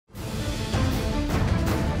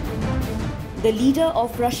The leader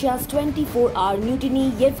of Russia's 24-hour mutiny,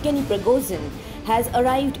 Yevgeny Prigozhin, has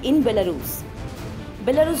arrived in Belarus.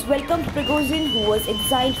 Belarus welcomed Prigozhin, who was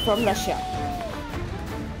exiled from Russia.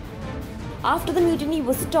 After the mutiny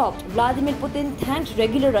was stopped, Vladimir Putin thanked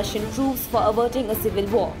regular Russian troops for averting a civil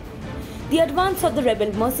war. The advance of the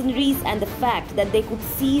rebel mercenaries and the fact that they could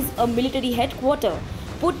seize a military headquarter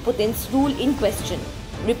put Putin's rule in question.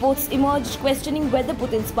 Reports emerged questioning whether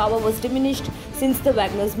Putin's power was diminished since the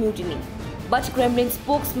Wagner's mutiny. But Kremlin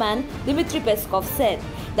spokesman Dmitry Peskov said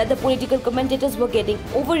that the political commentators were getting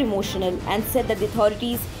over-emotional and said that the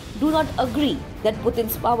authorities do not agree that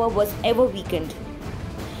Putin's power was ever weakened.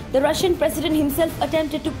 The Russian president himself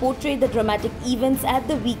attempted to portray the dramatic events at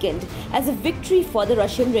the weekend as a victory for the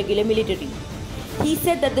Russian regular military. He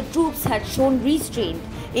said that the troops had shown restraint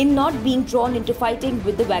in not being drawn into fighting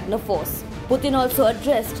with the Wagner force. Putin also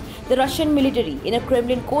addressed the Russian military in a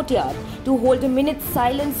Kremlin courtyard to hold a minute's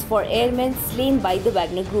silence for airmen slain by the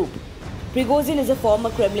Wagner group. Prigozhin is a former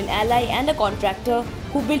Kremlin ally and a contractor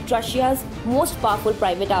who built Russia's most powerful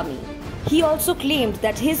private army. He also claimed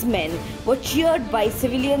that his men were cheered by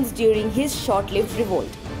civilians during his short-lived revolt.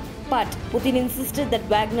 But Putin insisted that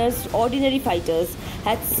Wagner's ordinary fighters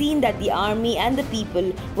had seen that the army and the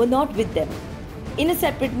people were not with them. In a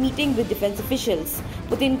separate meeting with defense officials,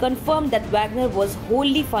 Putin confirmed that Wagner was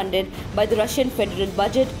wholly funded by the Russian federal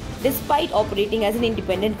budget despite operating as an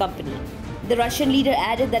independent company. The Russian leader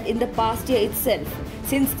added that in the past year itself,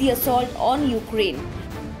 since the assault on Ukraine,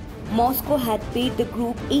 Moscow had paid the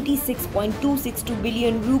group 86.262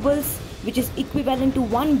 billion rubles, which is equivalent to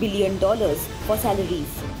 $1 billion for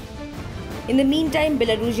salaries. In the meantime,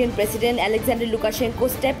 Belarusian President Alexander Lukashenko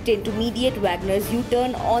stepped in to mediate Wagner's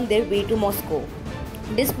U-turn on their way to Moscow.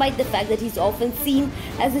 Despite the fact that he's often seen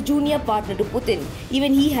as a junior partner to Putin,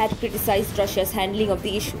 even he had criticized Russia's handling of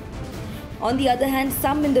the issue. On the other hand,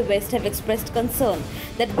 some in the West have expressed concern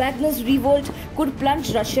that Wagner's revolt could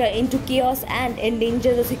plunge Russia into chaos and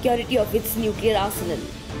endanger the security of its nuclear arsenal.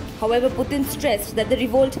 However, Putin stressed that the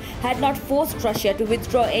revolt had not forced Russia to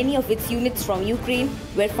withdraw any of its units from Ukraine,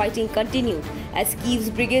 where fighting continued as Kyiv's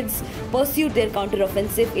brigades pursued their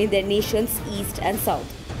counter-offensive in their nation's east and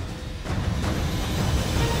south.